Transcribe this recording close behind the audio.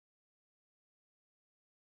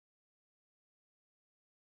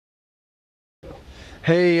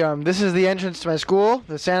Hey, this is the entrance to my school,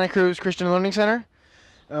 the Santa Cruz Christian Learning Center.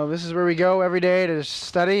 This is where we go every day to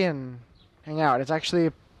study and hang out. It's actually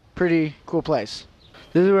a pretty cool place.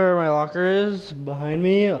 This is where my locker is, behind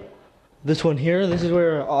me. This one here, this is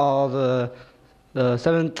where all the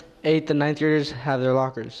 7th, 8th, and 9th graders have their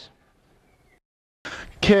lockers.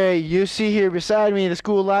 Okay, you see here beside me the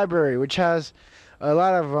school library, which has a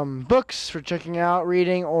lot of books for checking out,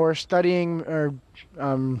 reading, or studying, or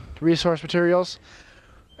resource materials.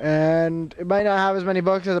 And it might not have as many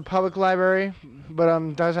books as a public library,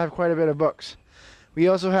 but does have quite a bit of books. We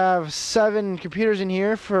also have 7 computers in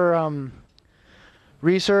here for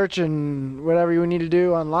research and whatever you need to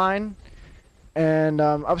do online. And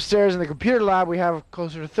upstairs in the computer lab we have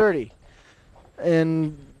closer to 30.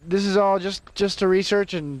 And this is all just to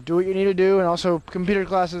research and do what you need to do, and also computer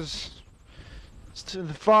classes to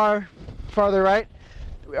the farther right.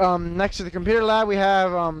 Next to the computer lab we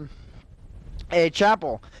have a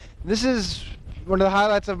chapel. This is one of the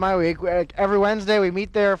highlights of my week. Every Wednesday we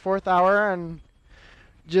meet there 4th hour and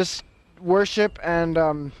just worship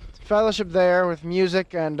and fellowship there with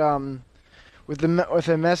music and with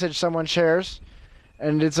a message someone shares,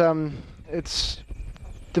 and it's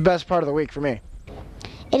the best part of the week for me.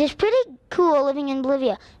 It is pretty cool living in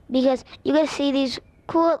Bolivia because you get to see these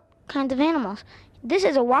cool kinds of animals. This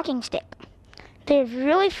is a walking stick. They're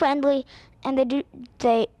really friendly, and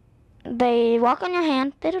they walk on your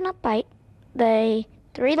hand. They do not bite. They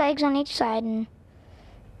 3 legs on each side, and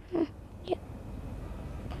yeah.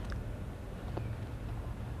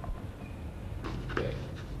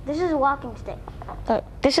 This is a walking stick.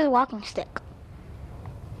 This is a walking stick.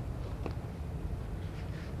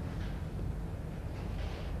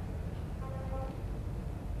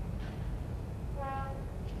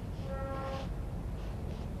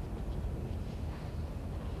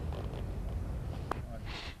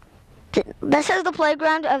 This is the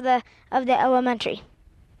playground of the elementary.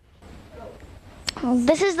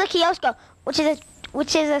 This is the kiosco, which is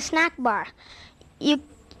a snack bar. You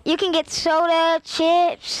can get soda,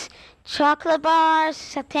 chips, chocolate bars,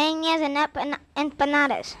 salteñas, and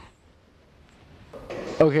empanadas.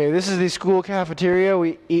 Okay, this is the school cafeteria.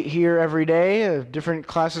 We eat here every day. Different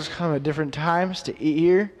classes come at different times to eat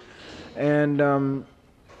here, and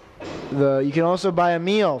you can also buy a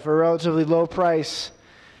meal for a relatively low price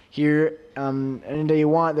here. Any day you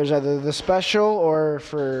want. There's either the special, or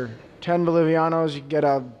for 10 Bolivianos you get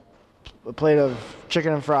a plate of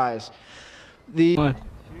chicken and fries.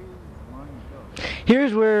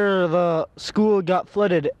 Here's where the school got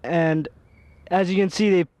flooded, and as you can see,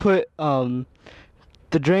 they put the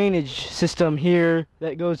drainage system here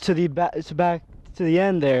that goes to the back to the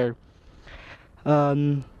end there.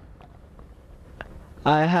 I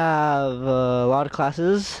have a lot of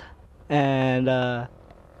classes, and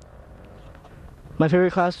my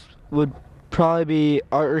favorite class would probably be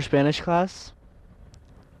art or Spanish class.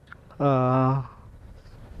 Yeah.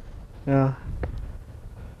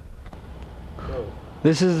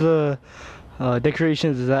 This is the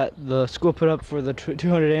decorations that the school put up for the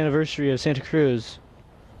 200th anniversary of Santa Cruz.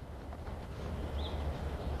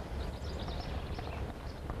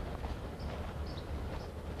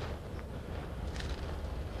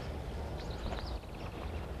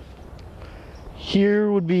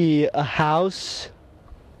 Here would be a house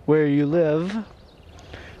where you live,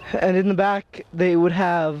 and in the back they would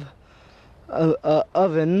have a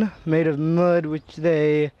oven made of mud, which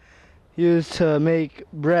they use to make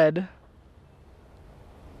bread.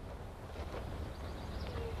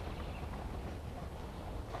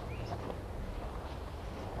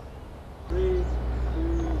 Three, 2,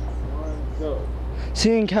 1, go.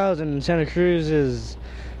 Seeing cows in Santa Cruz is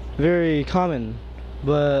very common,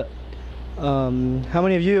 but how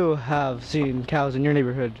many of you have seen cows in your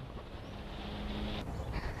neighborhood?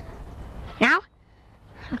 Now?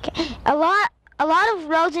 Okay. A lot of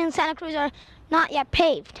roads in Santa Cruz are not yet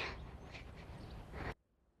paved.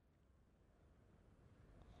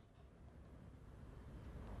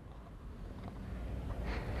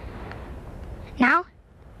 Now?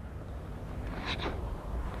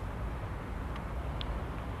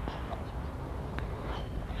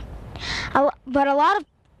 But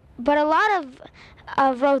a lot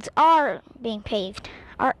of roads are being paved,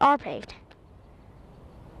 are paved.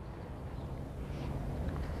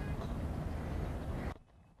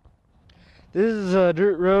 This is a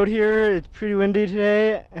dirt road here. It's pretty windy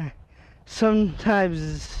today.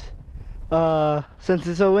 Sometimes, since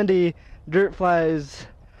it's so windy, dirt flies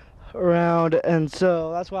around, and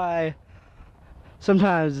so that's why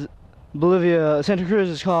sometimes Santa Cruz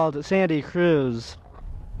is called Sandy Cruz.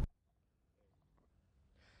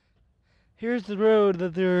 Here's the road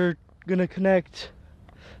that they're gonna connect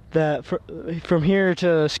that from here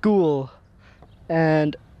to school,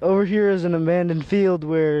 and over here is an abandoned field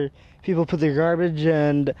where people put their garbage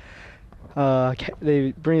and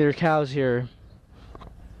they bring their cows here.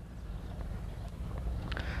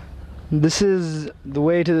 This is the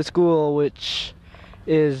way to the school, which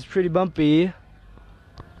is pretty bumpy.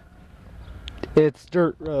 It's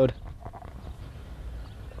dirt road.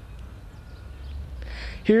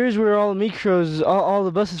 Here's where all the micros, all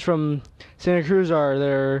the buses from Santa Cruz are.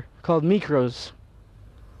 They're called micros.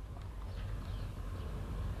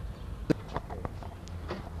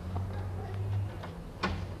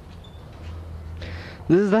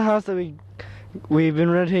 This is the house that we've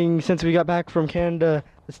been renting since we got back from Canada,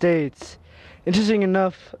 the States.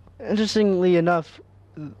 Interestingly enough,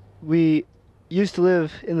 we used to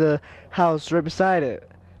live in the house right beside it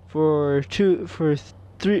for 3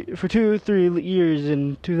 years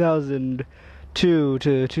in 2002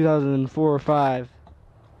 to 2004 or 5.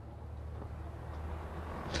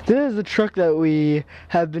 This is the truck that we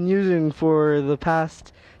have been using for the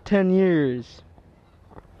past 10 years.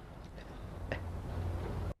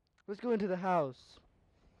 Let's go into the house.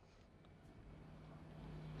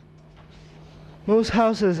 Most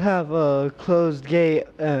houses have a closed gate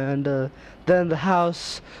and then the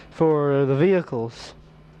house for the vehicles.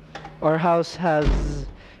 Our house has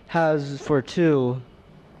for 2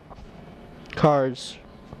 cars.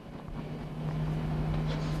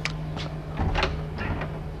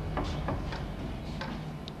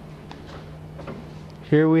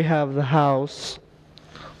 Here we have the house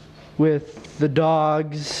with the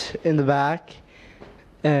dogs in the back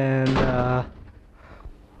and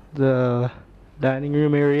the dining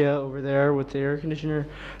room area over there with the air conditioner,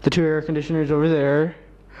 the 2 air conditioners over there.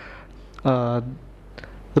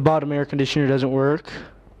 The bottom air conditioner doesn't work.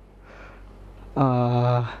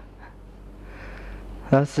 That's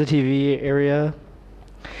the TV area.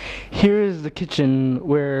 Here is the kitchen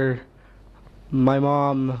where my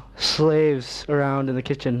mom slaves around in the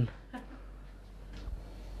kitchen,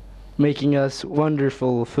 making us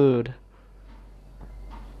wonderful food.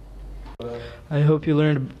 I hope you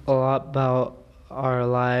learned a lot about our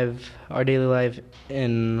daily life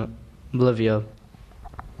in Bolivia.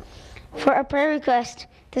 For a prayer request,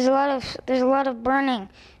 there's a lot of burning.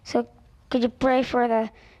 So could you pray for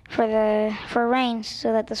rain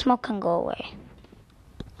so that the smoke can go away?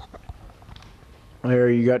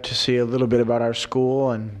 There you got to see a little bit about our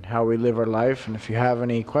school and how we live our life. And if you have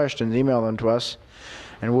any questions, email them to us,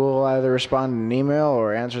 and we'll either respond in an email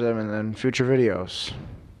or answer them in future videos.